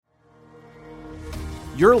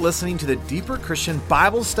You're listening to the Deeper Christian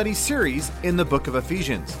Bible Study series in the book of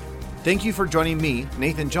Ephesians. Thank you for joining me,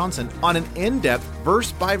 Nathan Johnson, on an in-depth,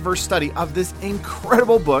 verse-by-verse study of this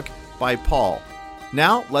incredible book by Paul.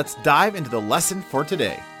 Now, let's dive into the lesson for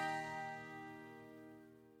today.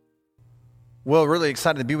 Well, really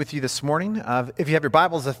excited to be with you this morning. If you have your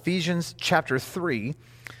Bibles, Ephesians chapter 3,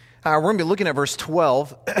 we're going to be looking at verse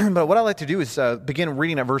 12, but what I'd like to do is begin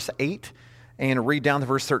reading at verse 8 and read down to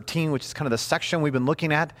verse 13, which is kind of the section we've been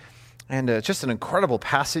looking at, and it's just an incredible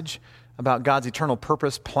passage about God's eternal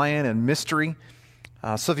purpose, plan, and mystery.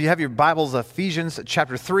 So if you have your Bibles, Ephesians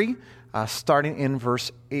chapter 3, starting in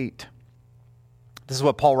verse 8. This is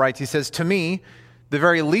what Paul writes. He says, "To me, the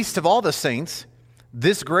very least of all the saints,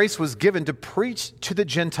 this grace was given to preach to the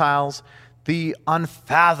Gentiles the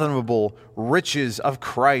unfathomable riches of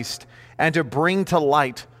Christ, and to bring to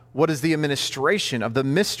light what is the administration of the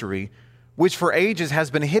mystery, which for ages has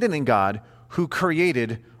been hidden in God, who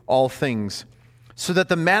created all things, so that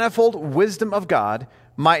the manifold wisdom of God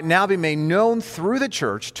might now be made known through the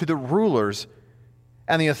church to the rulers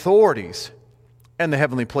and the authorities and the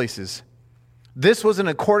heavenly places. This was in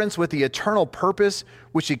accordance with the eternal purpose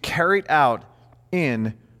which he carried out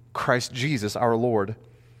in Christ Jesus our Lord,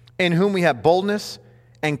 in whom we have boldness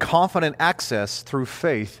and confident access through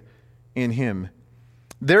faith in him.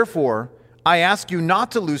 Therefore, I ask you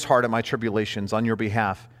not to lose heart at my tribulations on your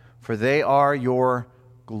behalf, for they are your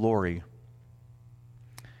glory."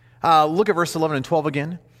 Look at verse 11 and 12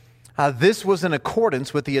 again. This was in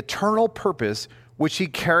accordance with the eternal purpose which he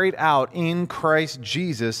carried out in Christ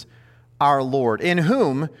Jesus our Lord, in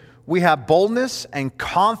whom we have boldness and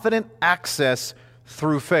confident access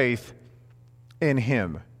through faith in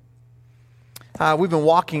him. We've been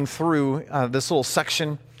walking through this little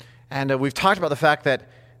section, and we've talked about the fact that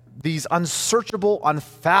these unsearchable,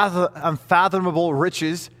 unfathomable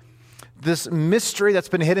riches, this mystery that's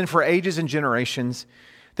been hidden for ages and generations,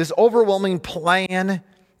 this overwhelming plan,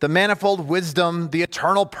 the manifold wisdom, the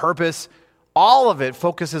eternal purpose, all of it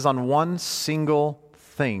focuses on one single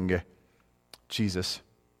thing: Jesus.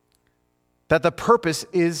 That the purpose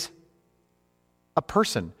is a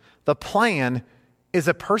person. The plan is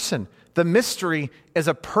a person. The mystery is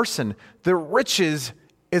a person. The riches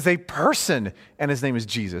is a person, and his name is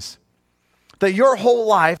Jesus. That your whole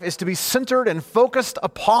life is to be centered and focused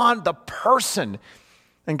upon the person.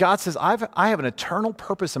 And God says, I have an eternal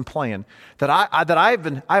purpose and plan that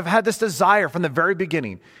I've had this desire from the very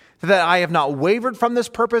beginning. That I have not wavered from this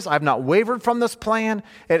purpose. I have not wavered from this plan.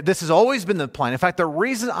 This has always been the plan. In fact, the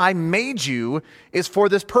reason I made you is for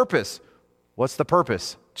this purpose. What's the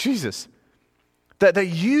purpose? Jesus. That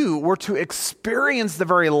you were to experience the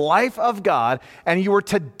very life of God, and you were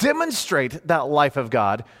to demonstrate that life of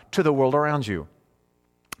God to the world around you.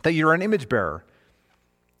 That you're an image bearer.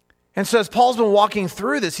 And so as Paul's been walking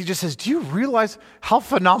through this, he just says, do you realize how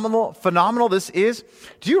phenomenal this is?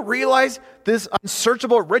 Do you realize this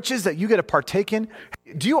unsearchable riches that you get to partake in?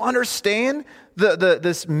 Do you understand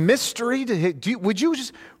this mystery? Would you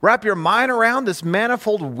just wrap your mind around this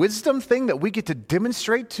manifold wisdom thing that we get to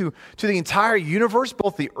demonstrate to the entire universe,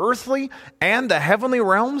 both the earthly and the heavenly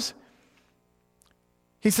realms?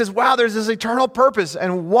 He says, wow, there's this eternal purpose.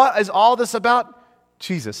 And what is all this about?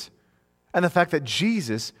 Jesus. And the fact that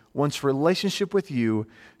Jesus wants relationship with you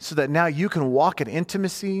so that now you can walk in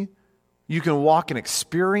intimacy, you can walk in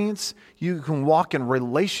experience, you can walk in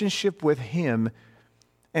relationship with him.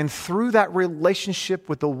 And through that relationship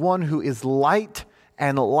with the one who is light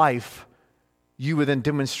and life, you would then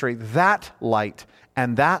demonstrate that light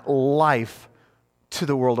and that life to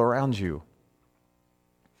the world around you.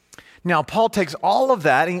 Now, Paul takes all of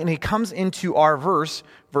that and he comes into our verse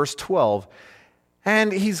 12,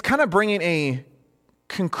 and he's kind of bringing a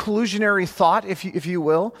conclusionary thought, if you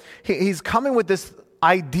will. He's coming with this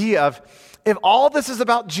idea of, if all this is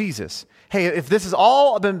about Jesus, hey, if this has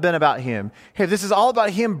all been about him, hey, if this is all about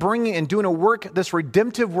him bringing and doing a work, this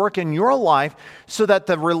redemptive work in your life, so that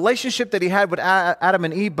the relationship that he had with Adam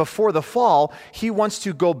and Eve before the fall, he wants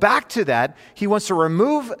to go back to that. He wants to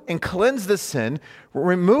remove and cleanse the sin,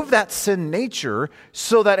 remove that sin nature,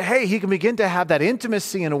 so that, hey, he can begin to have that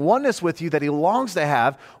intimacy and oneness with you that he longs to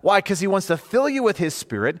have. Why? Because he wants to fill you with his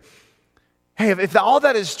Spirit. Hey, if all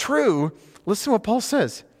that is true, listen to what Paul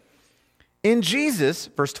says. In Jesus,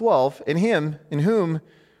 verse 12, in him, in whom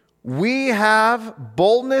we have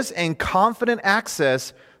boldness and confident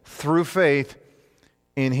access through faith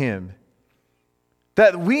in him.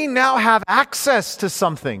 That we now have access to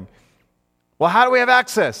something. Well, how do we have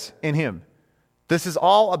access? In him. This is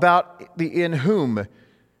all about the in whom.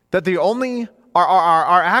 That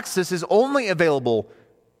our access is only available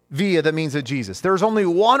via the means of Jesus. There's only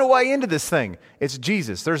one way into this thing. It's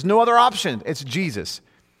Jesus. There's no other option. It's Jesus.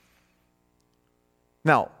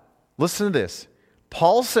 Now, listen to this.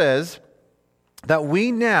 Paul says that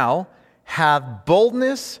we now have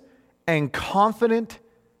boldness and confident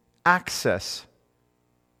access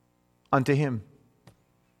unto him.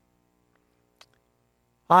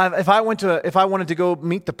 If I wanted to go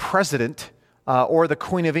meet the president or the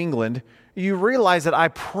Queen of England, you realize that I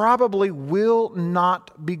probably will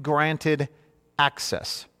not be granted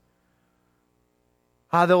access.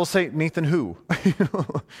 They will say, Nathan, who?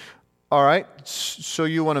 All right, so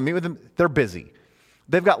you want to meet with them? They're busy.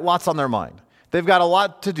 They've got lots on their mind. They've got a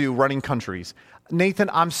lot to do running countries. Nathan,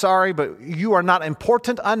 I'm sorry, but you are not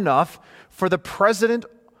important enough for the President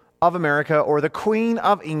of America or the Queen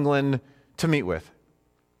of England to meet with.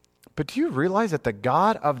 But do you realize that the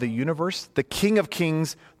God of the universe, the King of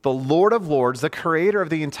Kings, the Lord of Lords, the creator of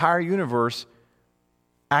the entire universe,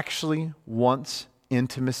 actually wants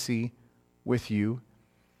intimacy with you?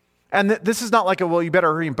 And this is not like well, you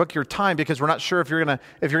better hurry and book your time because we're not sure if you're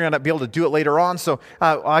gonna be able to do it later on. So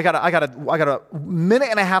I got a minute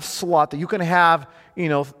and a half slot that you can have,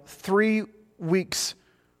 3 weeks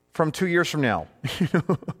from 2 years from now,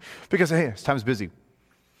 because hey, time's busy.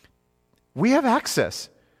 We have access.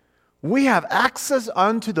 We have access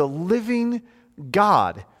unto the living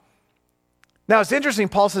God. Now it's interesting.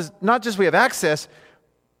 Paul says not just we have access,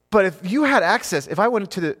 but if you had access, if I went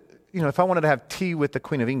to if I wanted to have tea with the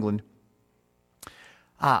Queen of England,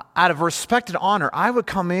 out of respect and honor, I would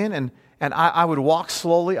come in and I would walk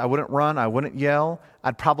slowly. I wouldn't run. I wouldn't yell.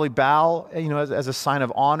 I'd probably bow, as a sign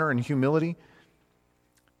of honor and humility.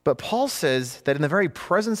 But Paul says that in the very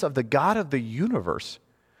presence of the God of the universe,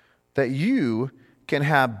 that you can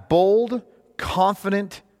have bold,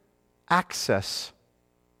 confident access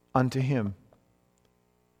unto him.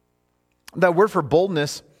 That word for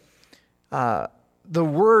boldness, the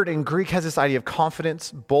word in Greek has this idea of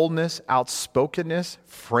confidence, boldness, outspokenness,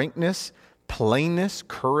 frankness, plainness,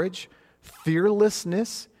 courage,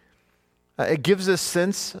 fearlessness. It gives this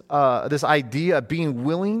sense, this idea of being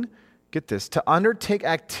willing, get this, to undertake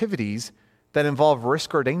activities that involve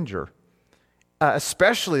risk or danger,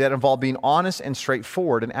 especially that involve being honest and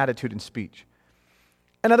straightforward in attitude and speech.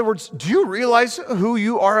 In other words, do you realize who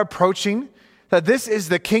you are approaching? That this is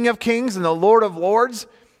the King of Kings and the Lord of Lords?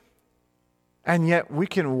 And yet we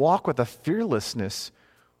can walk with a fearlessness.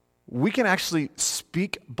 We can actually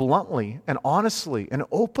speak bluntly and honestly and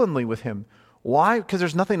openly with him. Why? Because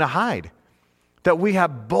there's nothing to hide. That we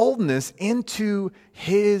have boldness into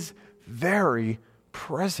his very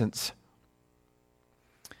presence.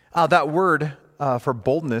 That word for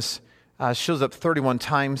boldness shows up 31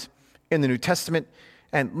 times in the New Testament.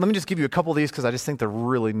 And let me just give you a couple of these because I just think they're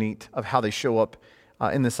really neat of how they show up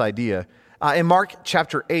in this idea. In Mark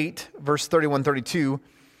chapter 8, verse 31-32,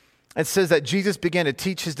 it says that Jesus began to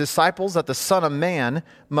teach his disciples that the Son of Man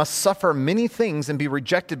must suffer many things and be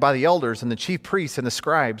rejected by the elders and the chief priests and the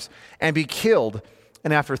scribes and be killed,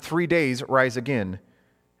 and after 3 days rise again.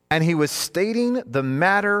 And he was stating the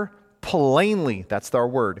matter plainly. That's our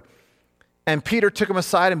word. And Peter took him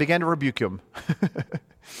aside and began to rebuke him.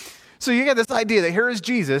 So you get this idea that here is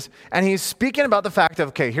Jesus, and he's speaking about the fact of,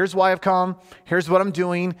 okay, here's why I've come, here's what I'm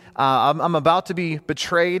doing. I'm about to be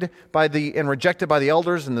betrayed and rejected by the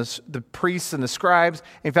elders and the priests and the scribes.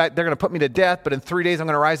 In fact, they're going to put me to death, but in 3 days I'm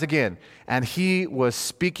going to rise again. And he was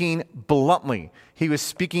speaking bluntly. He was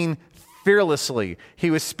speaking fearlessly. He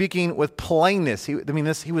was speaking with plainness.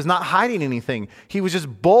 He was not hiding anything. He was just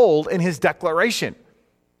bold in his declaration.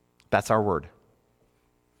 That's our word.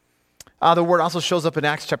 The word also shows up in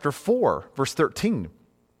Acts chapter 4, verse 13.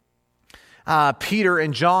 Peter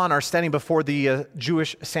and John are standing before the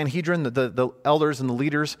Jewish Sanhedrin, the elders and the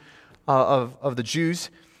leaders of the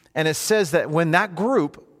Jews. And it says that when that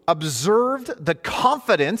group observed the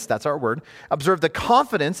confidence, that's our word, observed the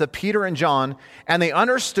confidence of Peter and John, and they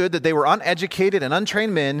understood that they were uneducated and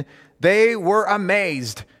untrained men, they were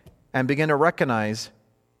amazed and began to recognize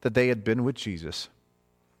that they had been with Jesus.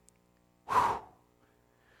 Whew.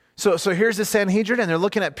 So here's the Sanhedrin, and they're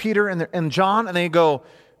looking at Peter and John, and they go,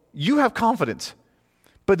 you have confidence.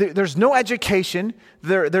 But there's no education.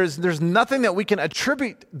 There's nothing that we can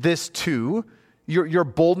attribute this to. Your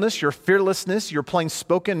boldness, your fearlessness, your plain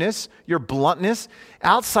spokenness, your bluntness,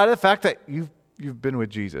 outside of the fact that you've been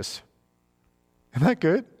with Jesus. Isn't that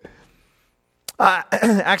good?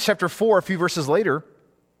 Acts chapter 4, a few verses later,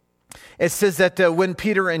 it says that when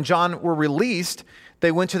Peter and John were released,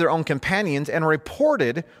 they went to their own companions and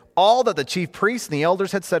reported all that the chief priests and the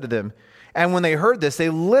elders had said to them. And when they heard this, they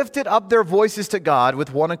lifted up their voices to God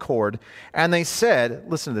with one accord, and they said,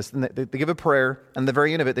 listen to this, and they give a prayer, and at the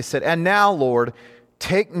very end of it, they said, "And now, Lord,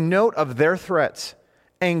 take note of their threats,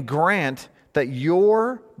 and grant that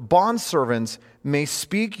your bondservants may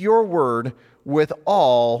speak your word with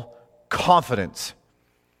all confidence."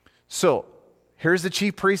 So, here's the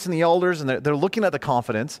chief priests and the elders, and they're looking at the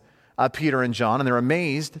confidence of Peter and John, and they're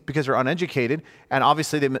amazed because they're uneducated, and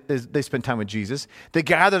obviously they spend time with Jesus. They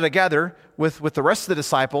gather together with the rest of the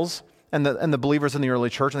disciples and the believers in the early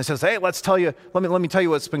church, and they says, "Hey, let me tell you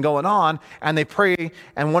what's been going on." And they pray,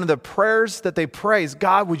 and one of the prayers that they pray is,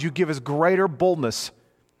 "God, would you give us greater boldness?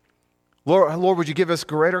 Lord, would you give us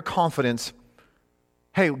greater confidence?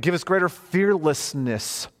 Hey, give us greater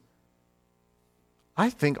fearlessness." I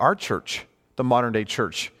think our church, the modern day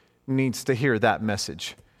church, needs to hear that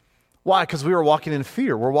message. Why? Because we were walking in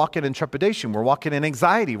fear. We're walking in trepidation. We're walking in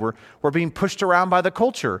anxiety. We're being pushed around by the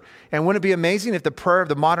culture. And wouldn't it be amazing if the prayer of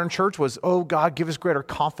the modern church was, "Oh God, give us greater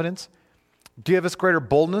confidence. Give us greater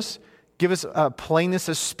boldness. Give us a plainness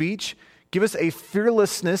of speech. Give us a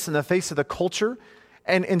fearlessness in the face of the culture."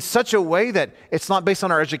 And in such a way that it's not based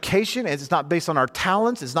on our education, it's not based on our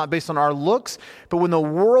talents, it's not based on our looks, but when the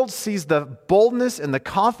world sees the boldness and the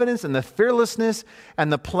confidence and the fearlessness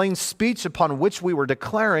and the plain speech upon which we were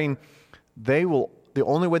declaring, the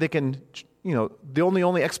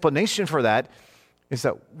only explanation for that is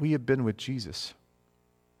that we have been with Jesus.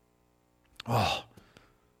 Oh,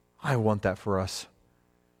 I want that for us.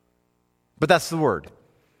 But that's the word.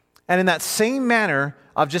 And in that same manner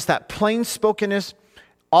of just that plain spokenness,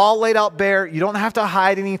 all laid out bare, you don't have to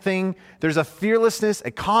hide anything. There's a fearlessness,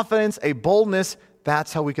 a confidence, a boldness.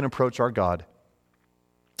 That's how we can approach our God.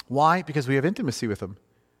 Why? Because we have intimacy with Him.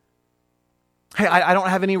 Hey, I don't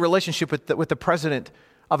have any relationship with the President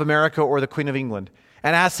of America or the Queen of England.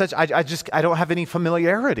 And as such, I don't have any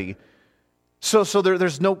familiarity. So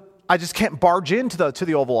there's no, I just can't barge into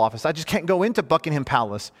the Oval Office. I just can't go into Buckingham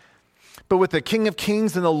Palace. But with the King of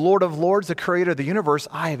Kings and the Lord of Lords, the Creator of the universe,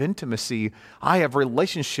 I have intimacy. I have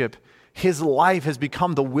relationship. His life has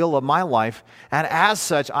become the will of my life. And as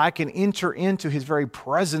such, I can enter into His very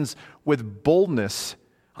presence with boldness.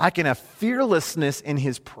 I can have fearlessness in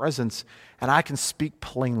His presence. And I can speak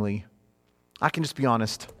plainly. I can just be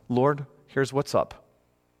honest. "Lord, here's what's up."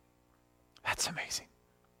 That's amazing.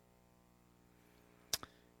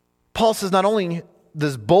 Paul says not only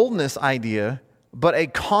this boldness idea, but a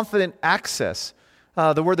confident access.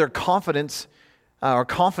 The word there, confidence, or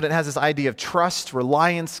confident, has this idea of trust,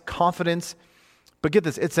 reliance, confidence. But get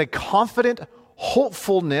this, it's a confident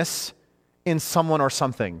hopefulness in someone or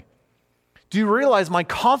something. Do you realize my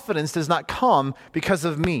confidence does not come because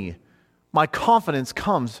of me? My confidence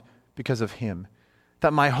comes because of Him.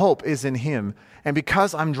 That my hope is in Him. And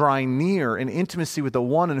because I'm drawing near in intimacy with the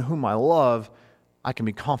one in whom I love, I can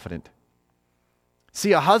be confident.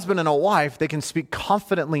 See, a husband and a wife, they can speak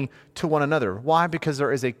confidently to one another. Why? Because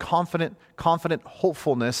there is a confident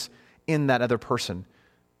hopefulness in that other person.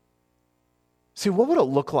 See, what would it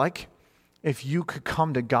look like if you could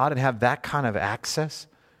come to God and have that kind of access?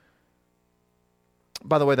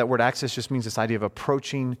 By the way, that word access just means this idea of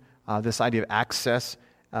approaching, this idea of access,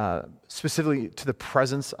 specifically to the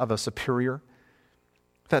presence of a superior.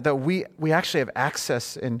 That we actually have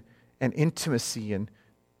access and intimacy. And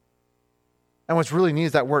what's really neat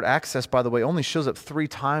is that word access, by the way, only shows up 3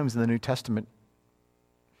 times in the New Testament.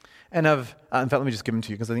 And in fact, let me just give them to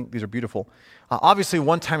you because I think these are beautiful. Obviously,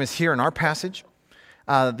 one time is here in our passage.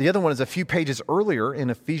 The other one is a few pages earlier in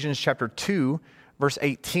Ephesians chapter 2, verse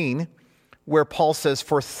 18, where Paul says,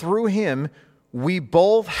 "For through Him we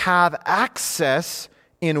both have access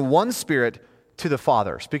in one Spirit to the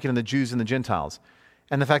Father," speaking of the Jews and the Gentiles.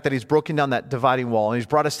 And the fact that He's broken down that dividing wall and He's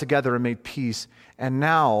brought us together and made peace. And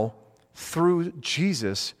now, through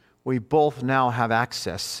Jesus, we both now have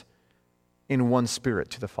access in one Spirit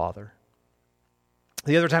to the Father.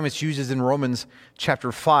 The other time it's used is in Romans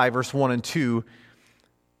chapter 5, verse 1 and 2,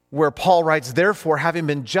 where Paul writes, "Therefore, having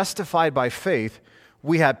been justified by faith,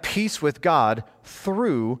 we have peace with God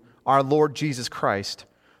through our Lord Jesus Christ,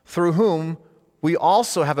 through whom we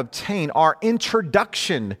also have obtained our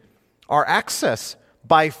introduction, our access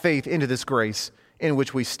by faith into this grace in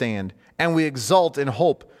which we stand, and we exult in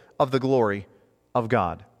hope of the glory of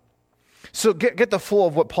God." So get the flow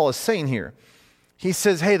of what Paul is saying here. He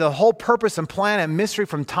says, hey, the whole purpose and plan and mystery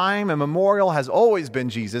from time immemorial has always been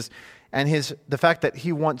Jesus, and the fact that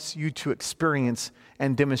He wants you to experience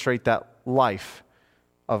and demonstrate that life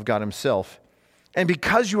of God Himself. And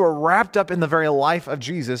because you are wrapped up in the very life of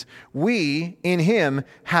Jesus, we, in Him,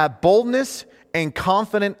 have boldness and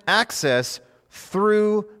confident access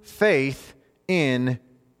through faith in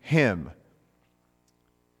Him.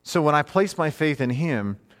 So when I place my faith in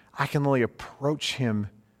him, I can really approach him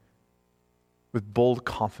with bold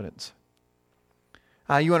confidence.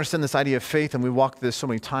 You understand this idea of faith, and we walked this so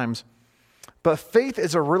many times. But faith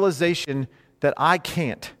is a realization that I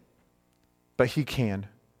can't, but he can.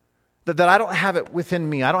 That I don't have it within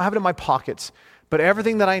me. I don't have it in my pockets. But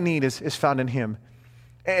everything that I need is found in him.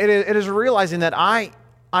 It is realizing that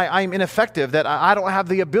I'm ineffective, that I don't have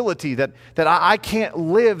the ability, that I can't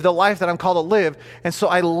live the life that I'm called to live. And so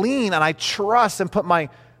I lean and I trust and put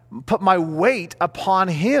my weight upon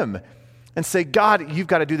him and say, God, you've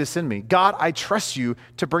got to do this in me. God, I trust you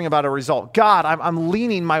to bring about a result. God, I'm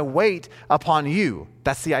leaning my weight upon you.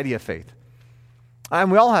 That's the idea of faith. And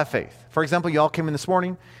we all have faith. For example, you all came in this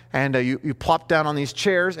morning and you plopped down on these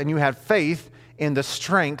chairs and you had faith in the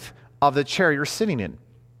strength of the chair you're sitting in.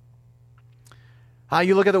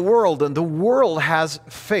 You look at the world, and the world has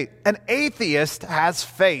faith. An atheist has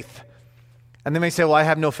faith. And they may say, well, I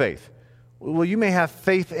have no faith. Well, you may have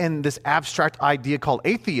faith in this abstract idea called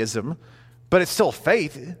atheism, but it's still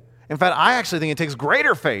faith. In fact, I actually think it takes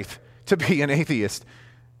greater faith to be an atheist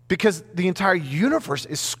because the entire universe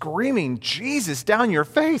is screaming Jesus down your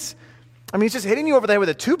face. I mean, it's just hitting you over the head with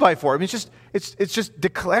a 2x4. I mean, it's just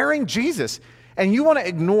declaring Jesus. And you want to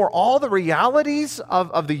ignore all the realities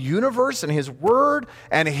of the universe and his word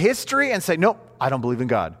and history and say, nope, I don't believe in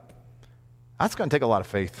God. That's going to take a lot of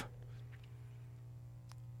faith.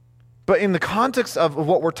 But in the context of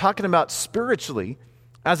what we're talking about spiritually,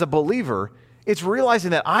 as a believer, it's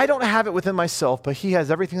realizing that I don't have it within myself, but he has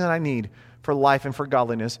everything that I need for life and for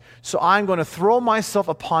godliness. So I'm going to throw myself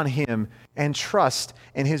upon him and trust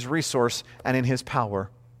in his resource and in his power.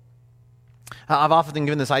 I've often been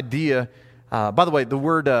given this idea. By the way, the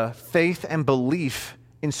word faith and belief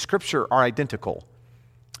in Scripture are identical.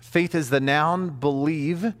 Faith is the noun,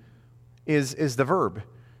 believe is the verb.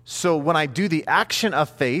 So when I do the action of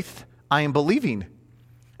faith, I am believing.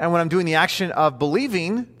 And when I'm doing the action of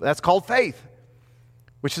believing, that's called faith.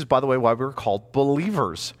 Which is, by the way, why we're called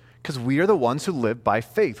believers. Because we are the ones who live by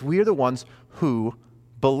faith. We are the ones who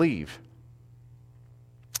believe.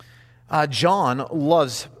 John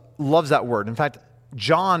loves that word. In fact,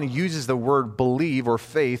 John uses the word believe or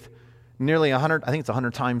faith nearly 100, I think it's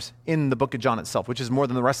 100 times in the book of John itself, which is more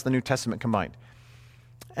than the rest of the New Testament combined.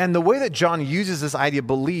 And the way that John uses this idea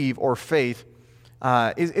believe or faith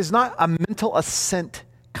is not a mental assent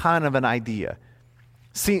kind of an idea.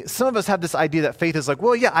 See, some of us have this idea that faith is like,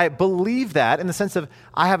 well, yeah, I believe that in the sense of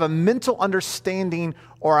I have a mental understanding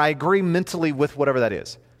or I agree mentally with whatever that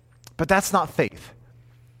is. But that's not faith.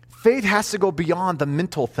 Faith has to go beyond the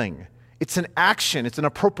mental thing. It's an action. It's an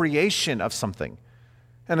appropriation of something.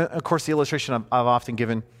 And of course, the illustration I've often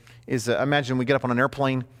given is imagine we get up on an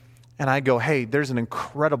airplane and I go, hey, there's an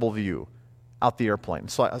incredible view out the airplane.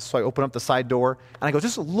 So I open up the side door and I go,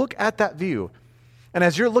 just look at that view. And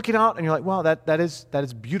as you're looking out and you're like, wow, that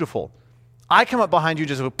is beautiful. I come up behind you,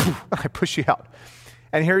 just go, poof, and I push you out.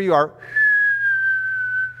 And here you are.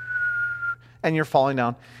 And you're falling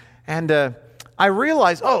down. And I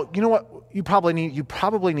realize, oh, you know what? You probably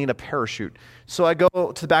need a parachute. So I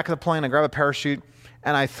go to the back of the plane, I grab a parachute,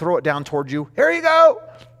 and I throw it down towards you. Here you go.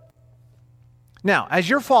 Now, as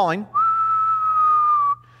you're falling,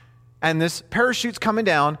 and this parachute's coming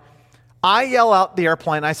down, I yell out the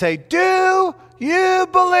airplane. I say, do you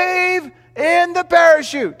believe in the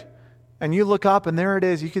parachute? And you look up, and there it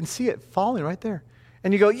is. You can see it falling right there.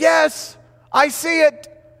 And you go, yes, I see it.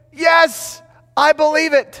 Yes, I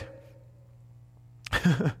believe it.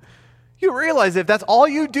 You realize if that's all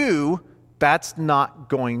you do, that's not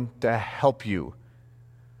going to help you.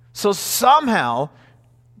 So somehow,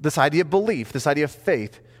 this idea of belief, this idea of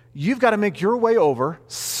faith, you've got to make your way over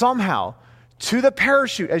somehow to the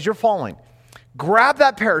parachute as you're falling. Grab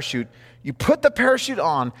that parachute, you put the parachute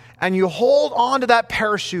on, and you hold on to that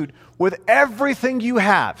parachute with everything you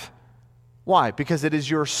have. Why? Because it is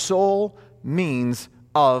your sole means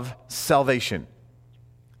of salvation.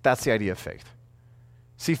 That's the idea of faith.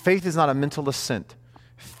 See, faith is not a mental assent.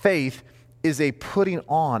 Faith is a putting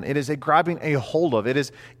on. It is a grabbing a hold of. It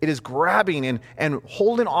is grabbing and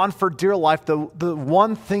holding on for dear life the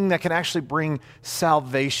one thing that can actually bring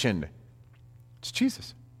salvation. It's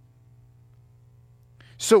Jesus.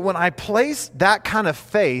 So when I place that kind of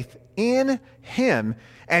faith in him,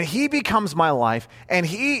 and he becomes my life, and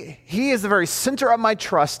he is the very center of my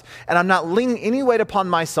trust, and I'm not leaning any weight upon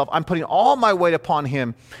myself. I'm putting all my weight upon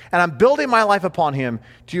him, and I'm building my life upon him.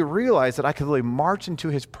 Do you realize that I can really march into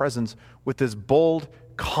his presence with this bold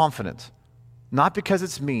confidence? Not because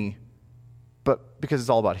it's me, but because it's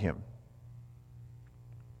all about him.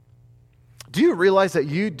 Do you realize that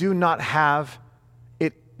you do not have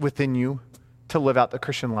it within you to live out the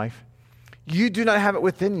Christian life. You do not have it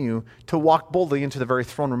within you to walk boldly into the very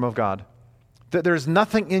throne room of God. There's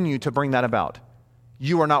nothing in you to bring that about.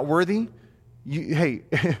 You are not worthy. Hey,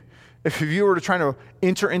 if you were to try to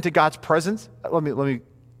enter into God's presence, let me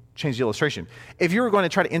change the illustration. If you were going to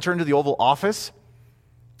try to enter into the Oval Office,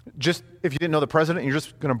 just if you didn't know the president and you're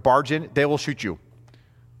just going to barge in, they will shoot you.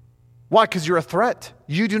 Why? Because you're a threat.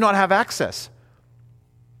 You do not have access.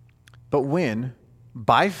 But when,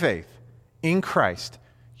 by faith in Christ,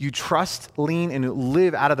 you trust, lean, and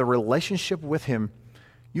live out of the relationship with him,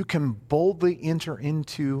 you can boldly enter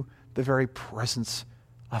into the very presence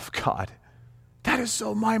of God. That is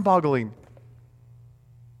so mind-boggling.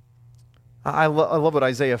 I love what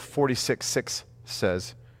Isaiah 46:6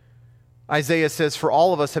 says. Isaiah says, "For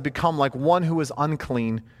all of us have become like one who is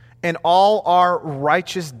unclean, and all our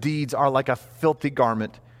righteous deeds are like a filthy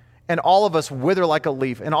garment, and all of us wither like a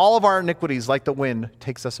leaf, and all of our iniquities like the wind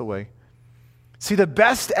takes us away." See, the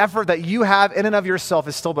best effort that you have in and of yourself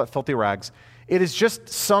is still but filthy rags. It is just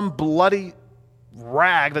some bloody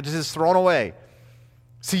rag that just is thrown away.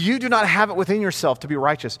 See, you do not have it within yourself to be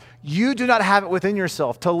righteous. You do not have it within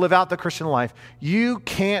yourself to live out the Christian life. You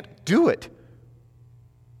can't do it.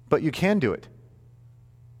 But you can do it.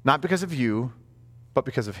 Not because of you, but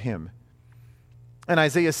because of him. And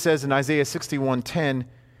Isaiah says in Isaiah 61:10,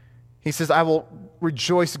 he says, "I will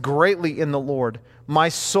rejoice greatly in the Lord. My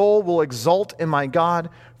soul will exult in my God,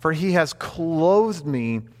 for he has clothed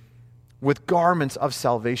me with garments of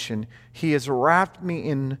salvation. He has wrapped me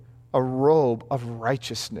in a robe of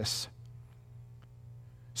righteousness."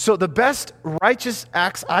 So the best righteous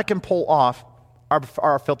acts I can pull off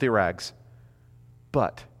are filthy rags.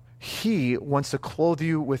 But he wants to clothe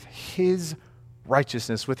you with his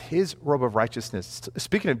righteousness, with his robe of righteousness.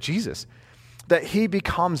 Speaking of Jesus, that he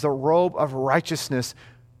becomes the robe of righteousness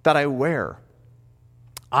that I wear.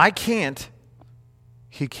 I can't,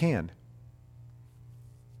 he can.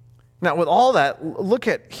 Now, with all that, look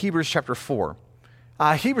at Hebrews chapter 4.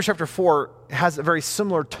 Hebrews chapter 4 has a very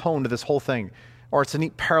similar tone to this whole thing, or it's a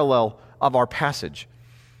neat parallel of our passage.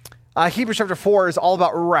 Hebrews chapter 4 is all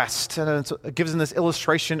about rest, and it gives us this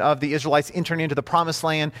illustration of the Israelites entering into the promised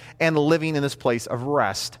land and living in this place of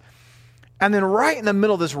rest. And then right in the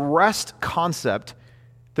middle of this rest concept,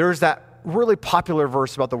 there's that really popular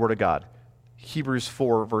verse about the Word of God, Hebrews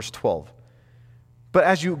 4, verse 12. But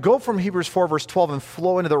as you go from Hebrews 4, verse 12 and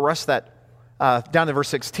flow into the rest of that, down to verse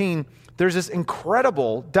 16, there's this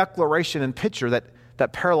incredible declaration and picture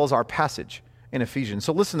that parallels our passage in Ephesians.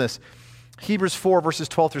 So listen to this. Hebrews 4, verses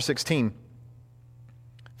 12 through 16.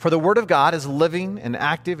 "For the word of God is living and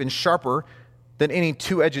active and sharper than any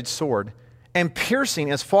two-edged sword, and piercing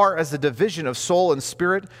as far as the division of soul and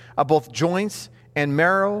spirit, of both joints and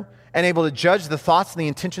marrow, and able to judge the thoughts and the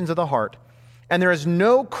intentions of the heart. And there is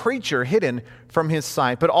no creature hidden from his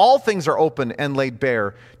sight, but all things are open and laid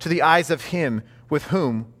bare to the eyes of him with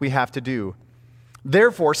whom we have to do.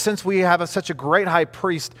 Therefore, since we have such a great high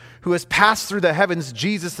priest who has passed through the heavens,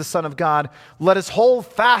 Jesus, the Son of God, let us hold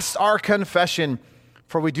fast our confession.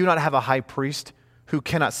 For we do not have a high priest who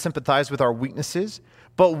cannot sympathize with our weaknesses,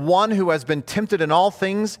 but one who has been tempted in all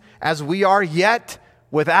things as we are, yet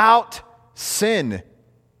without sin.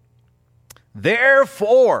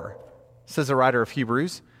 Therefore," says the writer of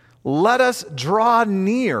Hebrews, "let us draw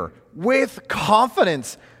near with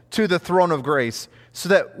confidence to the throne of grace, so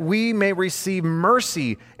that we may receive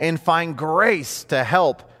mercy and find grace to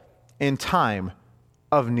help in time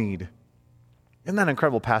of need." Isn't that an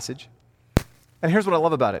incredible passage? And here's what I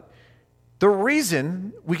love about it. The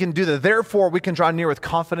reason we can do that, therefore we can draw near with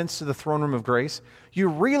confidence to the throne room of grace, you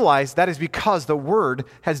realize that is because the Word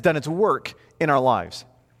has done its work in our lives.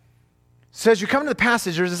 So as you come to the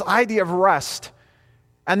passage, there's this idea of rest.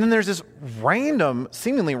 And then there's this random,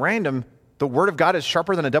 seemingly random, the Word of God is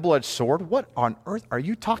sharper than a double-edged sword. What on earth are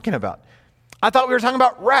you talking about? I thought we were talking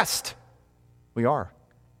about rest. We are.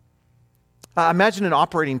 Imagine an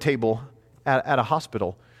operating table at a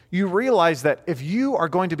hospital. You realize that if you are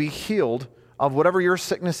going to be healed of whatever your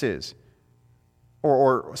sickness is,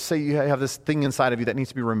 or say you have this thing inside of you that needs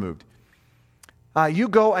to be removed, you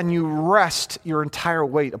go and you rest your entire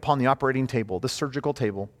weight upon the operating table, the surgical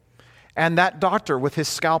table, and that doctor with his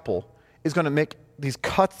scalpel is going to make these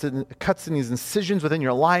cuts and these incisions within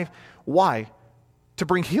your life. Why? To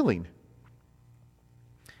bring healing.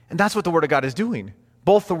 And that's what the Word of God is doing.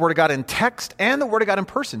 Both the Word of God in text and the Word of God in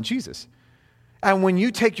person, Jesus. And when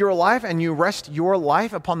you take your life and you rest your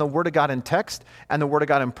life upon the Word of God in text and the Word of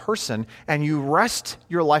God in person, and you rest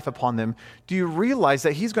your life upon them, do you realize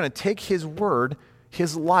that He's going to take His Word,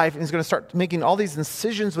 His life, and He's going to start making all these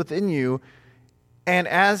incisions within you. And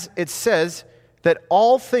as it says, that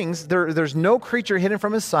all things, there's no creature hidden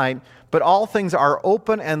from his sight, but all things are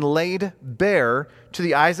open and laid bare to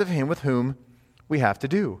the eyes of him with whom we have to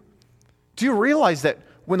do. Do you realize that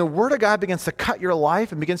when the Word of God begins to cut your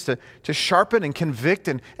life and begins to sharpen and convict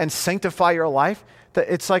and sanctify your life, that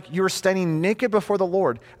it's like you're standing naked before the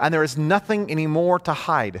Lord and there is nothing anymore to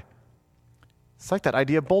hide? It's like that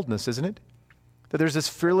idea of boldness, isn't it? That there's this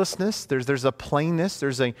fearlessness, there's a plainness,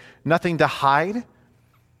 there's a nothing to hide.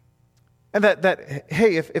 And that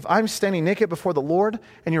hey, if I'm standing naked before the Lord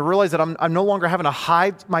and you realize that I'm no longer having to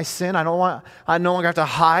hide my sin, I no longer have to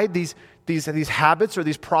hide these habits or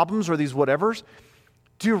these problems or these whatevers,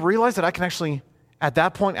 do you realize that I can actually, at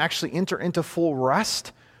that point, actually enter into full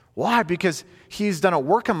rest? Why? Because He's done a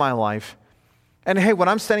work in my life. And hey, when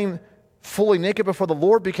I'm standing fully naked before the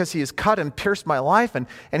Lord because He has cut and pierced my life and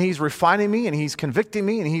He's refining me and He's convicting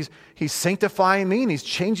me and He's sanctifying me and He's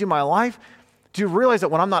changing my life, do you realize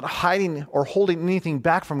that when I'm not hiding or holding anything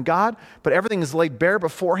back from God, but everything is laid bare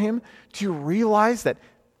before Him, do you realize that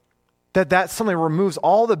suddenly removes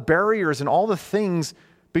all the barriers and all the things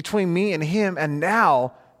between me and Him, and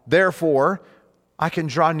now, therefore, I can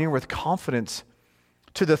draw near with confidence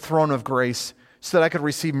to the throne of grace so that I could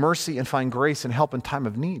receive mercy and find grace and help in time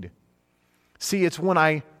of need. See, it's when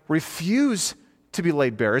I refuse to be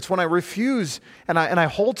laid bare. It's when I refuse and I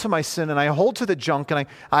hold to my sin and I hold to the junk and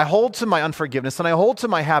I hold to my unforgiveness and I hold to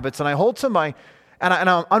my habits and I hold to and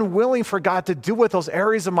I'm unwilling for God to deal with those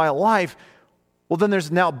areas of my life. Well, then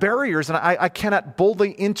there's now barriers and I cannot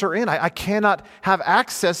boldly enter in. I cannot have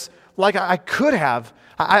access like I could have.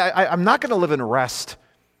 I'm not going to live in rest.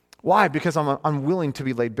 Why? Because I'm unwilling to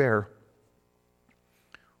be laid bare.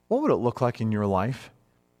 What would it look like in your life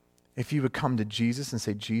if you would come to Jesus and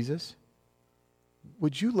say, Jesus,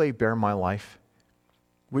 would you lay bare my life?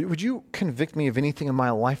 Would you convict me of anything in my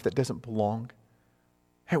life that doesn't belong?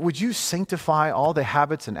 Hey, would you sanctify all the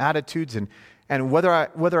habits and attitudes and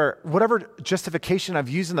whatever justification I've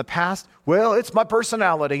used in the past? Well, it's my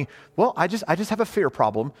personality. Well, I just have a fear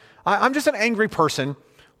problem. I'm just an angry person.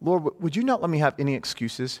 Lord, would you not let me have any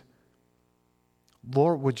excuses?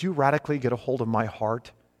 Lord, would you radically get a hold of my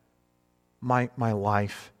heart, my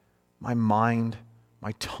life, my mind,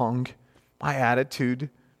 my tongue, my attitude,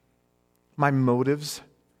 my motives?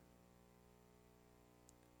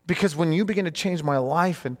 Because when you begin to change my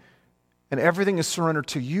life and everything is surrendered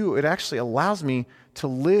to you, it actually allows me to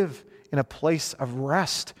live in a place of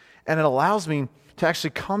rest. And it allows me to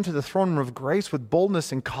actually come to the throne room of grace with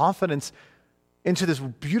boldness and confidence into this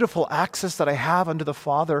beautiful access that I have unto the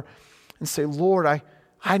Father and say, Lord,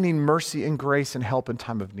 I need mercy and grace and help in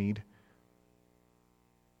time of need.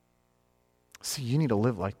 See, you need to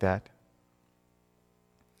live like that.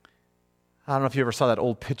 I don't know if you ever saw that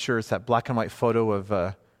old picture. It's that black and white photo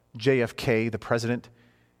of JFK, the president.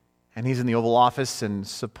 And he's in the Oval Office, and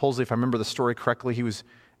supposedly, if I remember the story correctly, he was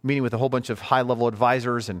meeting with a whole bunch of high-level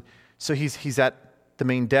advisors. And so he's at the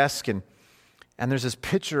main desk, and there's this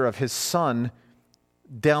picture of his son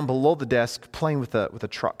down below the desk playing with a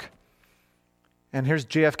truck. And here's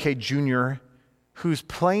JFK Jr., who's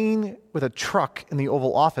playing with a truck in the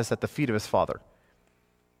Oval Office at the feet of his father.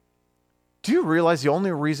 Do you realize the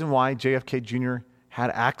only reason why JFK Jr. had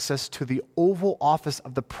access to the Oval Office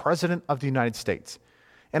of the President of the United States,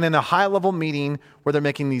 and in a high-level meeting where they're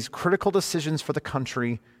making these critical decisions for the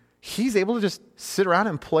country, he's able to just sit around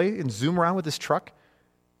and play and zoom around with his truck,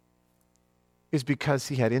 is because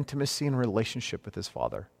he had intimacy and relationship with his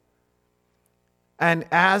father. And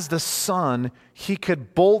as the son, he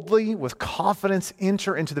could boldly, with confidence,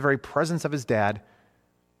 enter into the very presence of his dad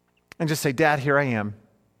and just say, Dad, here I am.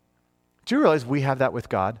 Do you realize we have that with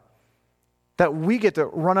God? That we get to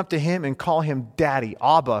run up to Him and call Him Daddy,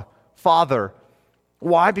 Abba, Father.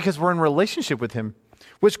 Why? Because we're in relationship with Him,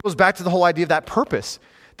 which goes back to the whole idea of that purpose.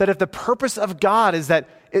 That if the purpose of God is that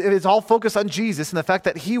it is all focused on Jesus and the fact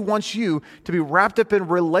that He wants you to be wrapped up in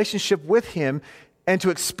relationship with Him and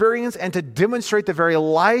to experience and to demonstrate the very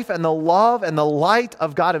life and the love and the light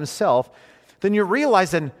of God Himself, then you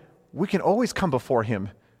realize then we can always come before Him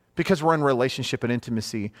because we're in relationship and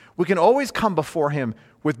intimacy. We can always come before Him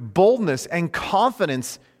with boldness and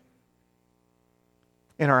confidence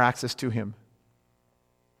in our access to Him.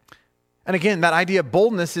 And again, that idea of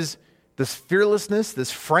boldness is this fearlessness,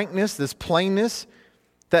 this frankness, this plainness,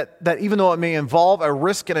 that even though it may involve a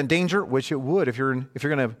risk and a danger, which it would if you're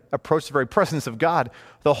going to approach the very presence of God,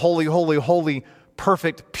 the holy, holy, holy,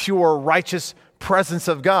 perfect, pure, righteous presence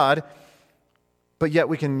of God, but yet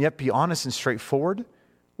we can yet be honest and straightforward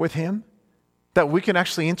with Him, that we can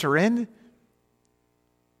actually enter in.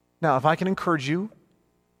 Now, if I can encourage you,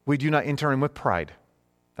 we do not enter in with pride.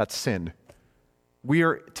 That's sin. We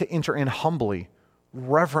are to enter in humbly,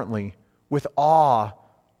 reverently, with awe,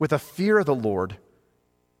 with a fear of the Lord.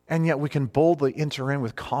 And yet we can boldly enter in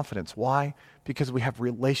with confidence. Why? Because we have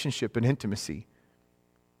relationship and intimacy.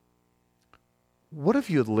 What if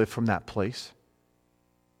you had lived from that place?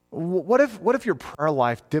 What if your prayer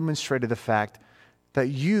life demonstrated the fact that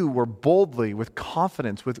you were boldly, with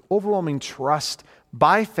confidence, with overwhelming trust,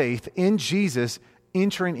 by faith in Jesus,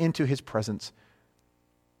 entering into his presence?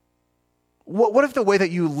 What if the way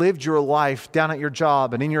that you lived your life down at your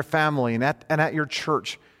job and in your family and at your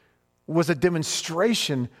church was a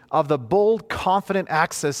demonstration of the bold, confident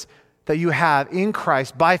access that you have in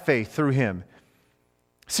Christ by faith through him?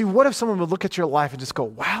 See, what if someone would look at your life and just go,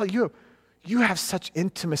 wow, you have such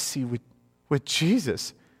intimacy with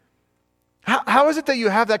Jesus. How is it that you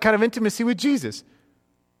have that kind of intimacy with Jesus?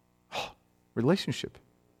 Oh, relationship.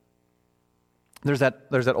 There's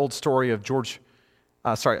that old story of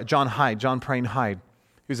John Hyde, John Praying Hyde.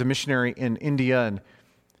 He was a missionary in India,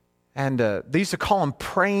 and they used to call him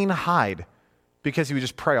Praying Hyde because he would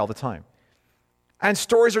just pray all the time. And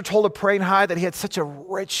stories are told of Praying Hyde that he had such a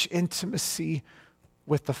rich intimacy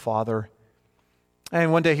with the Father.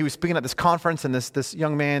 And one day he was speaking at this conference, and this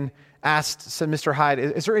young man said, Mr. Hyde,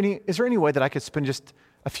 is there any way that I could spend just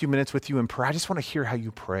a few minutes with you in prayer? I just want to hear how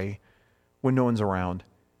you pray when no one's around.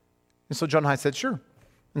 And so John Hyde said, sure.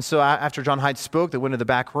 And so after John Hyde spoke, they went to the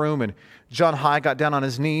back room, and John Hyde got down on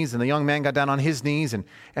his knees, and the young man got down on his knees, and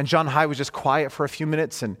John Hyde was just quiet for a few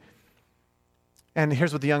minutes. And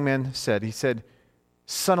here's what the young man said. He said,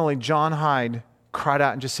 suddenly John Hyde cried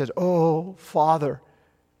out and just said, oh, Father.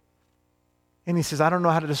 And he says, I don't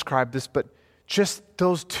know how to describe this, but just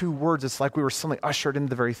those two words, it's like we were suddenly ushered into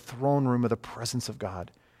the very throne room of the presence of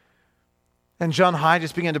God. And John Hyde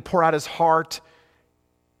just began to pour out his heart.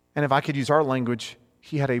 And if I could use our language,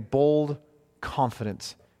 he had a bold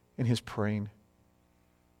confidence in his praying.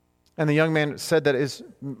 And the young man said that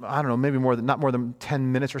I don't know, maybe not more than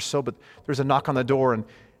 10 minutes or so, but there's a knock on the door, and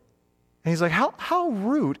he's like, how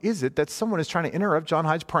rude is it that someone is trying to interrupt John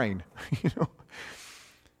Hyde's praying?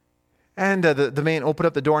 And the man opened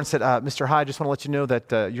up the door and said, Mr. Hyde, I just want to let you know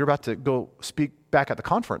that you're about to go speak back at the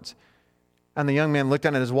conference. And the young man looked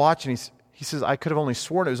down at his watch, and he says, I could have only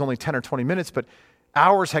sworn it was only 10 or 20 minutes, but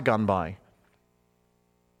hours had gone by.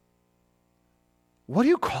 What do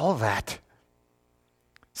you call that?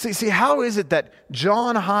 See, how is it that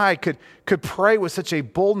John Hyde could pray with such a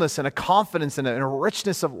boldness and a confidence and a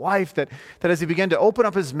richness of life that as he began to open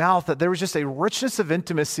up his mouth, that there was just a richness of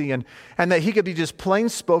intimacy and that he could be just plain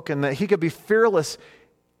spoken, that he could be fearless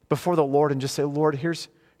before the Lord and just say, Lord, here's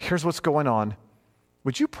what's going on.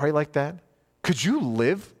 Would you pray like that? Could you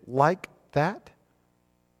live like that?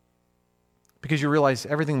 Because you realize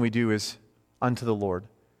everything we do is unto the Lord.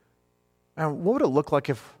 And what would it look like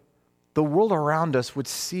if the world around us would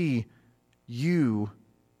see you?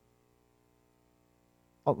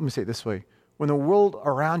 Let me say it this way. When the world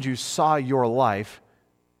around you saw your life,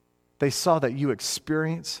 they saw that you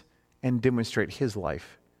experience and demonstrate his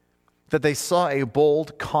life. That they saw a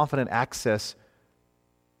bold, confident access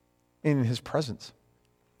in his presence.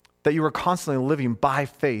 That you were constantly living by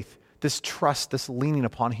faith, this trust, this leaning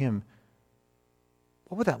upon him.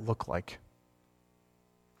 What would that look like?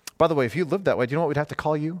 By the way, if you lived that way, do you know what we'd have to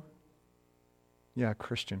call you? Yeah,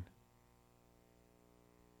 Christian.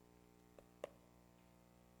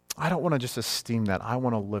 I don't want to just esteem that. I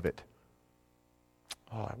want to live it.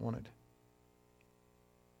 Oh, I want it.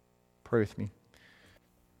 Pray with me.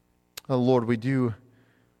 Oh, Lord, we do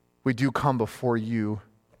come before you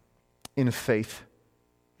in faith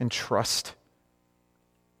and trust.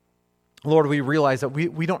 Lord, we realize that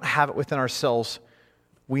we don't have it within ourselves.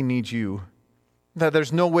 We need you. That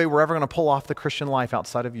there's no way we're ever going to pull off the Christian life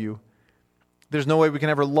outside of you. There's no way we can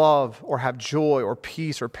ever love or have joy or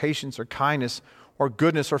peace or patience or kindness or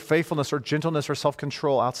goodness or faithfulness or gentleness or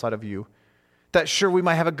self-control outside of you. That sure, we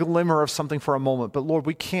might have a glimmer of something for a moment, but Lord,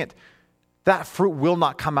 we can't. That fruit will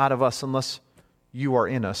not come out of us unless you are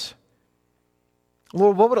in us.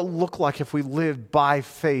 Lord, what would it look like if we lived by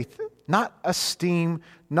faith? Not esteem,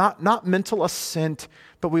 not mental assent,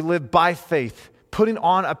 but we live by faith, putting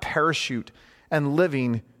on a parachute and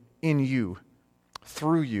living in you,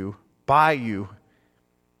 through you, by you.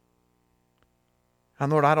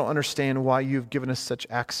 And Lord, I don't understand why you've given us such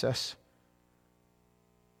access.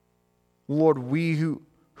 Lord, we who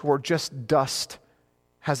are just dust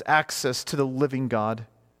has access to the living God.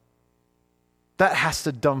 That has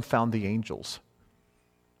to dumbfound the angels.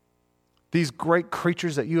 These great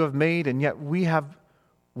creatures that you have made, and yet we have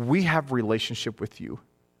relationship with you.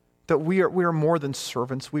 That we are more than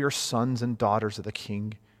servants. We are sons and daughters of the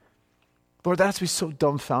King. Lord, that has to be so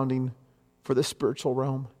dumbfounding for the spiritual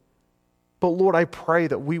realm. But Lord, I pray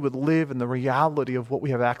that we would live in the reality of what we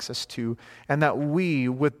have access to, and that we,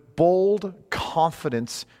 with bold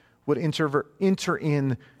confidence, would enter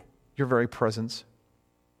in your very presence.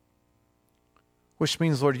 Which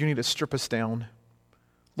means, Lord, you need to strip us down.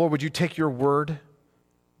 Lord, would you take your word,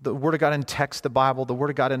 the word of God in text, the Bible, the word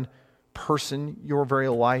of God in person, your very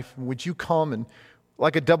life, and would you come and,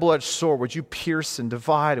 like a double-edged sword, would you pierce and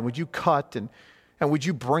divide, and would you cut, and would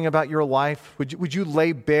you bring about your life? Would you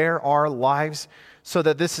lay bare our lives so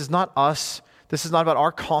that this is not us, this is not about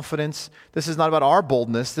our confidence, this is not about our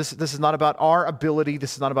boldness, this is not about our ability,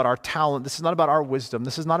 this is not about our talent, this is not about our wisdom,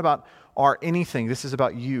 this is not about our anything, this is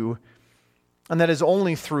about you. And that is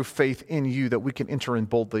only through faith in you that we can enter in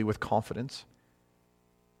boldly with confidence.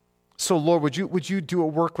 So Lord, would you do a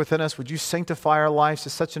work within us? Would you sanctify our lives to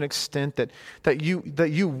such an extent that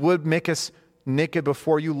you would make us naked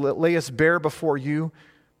before you, lay us bare before you,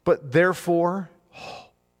 but therefore,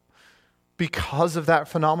 because of that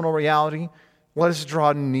phenomenal reality, let us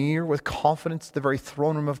draw near with confidence to the very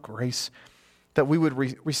throne room of grace, that we would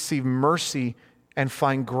receive mercy and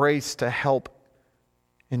find grace to help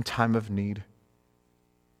in time of need.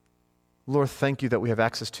 Lord, thank you that we have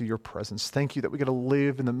access to your presence. Thank you that we get to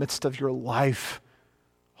live in the midst of your life.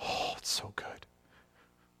 Oh, it's so good.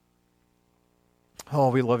 Oh,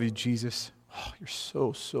 we love you, Jesus. Oh, you're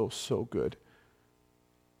so, so, so good.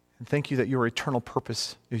 And thank you that your eternal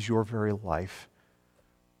purpose is your very life.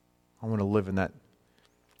 I want to live in that.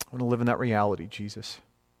 I want to live in that reality, Jesus.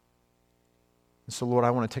 And so, Lord,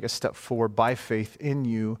 I want to take a step forward by faith in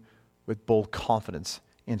you with bold confidence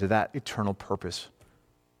into that eternal purpose,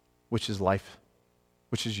 which is life,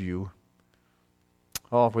 which is you.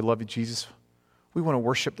 Oh, we love you, Jesus. We want to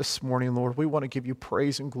worship this morning, Lord. We want to give you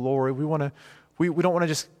praise and glory. We don't want to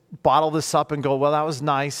just bottle this up and go, well, that was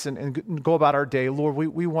nice, and go about our day. Lord,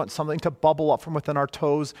 we want something to bubble up from within our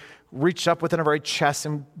toes, reach up within our very chest,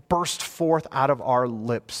 and burst forth out of our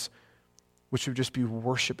lips, which would just be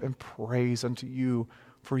worship and praise unto you,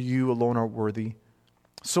 for you alone are worthy.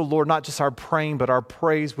 So, Lord, not just our praying, but our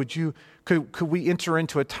praise, could we enter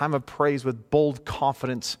into a time of praise with bold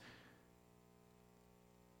confidence?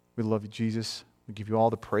 We love you, Jesus. We give you all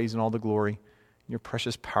the praise and all the glory. In your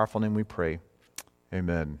precious, powerful name we pray.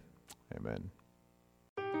 Amen. Amen.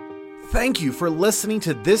 Thank you for listening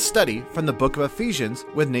to this study from the book of Ephesians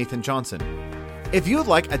with Nathan Johnson. If you would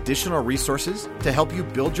like additional resources to help you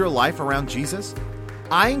build your life around Jesus,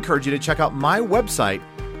 I encourage you to check out my website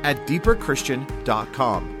at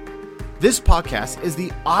deeperchristian.com. This podcast is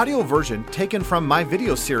the audio version taken from my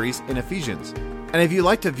video series in Ephesians. And if you'd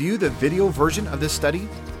like to view the video version of this study,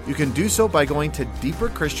 you can do so by going to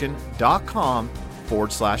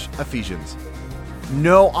deeperchristian.com/Ephesians.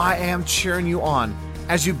 Know I am cheering you on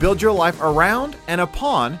as you build your life around and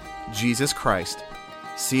upon Jesus Christ.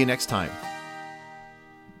 See you next time.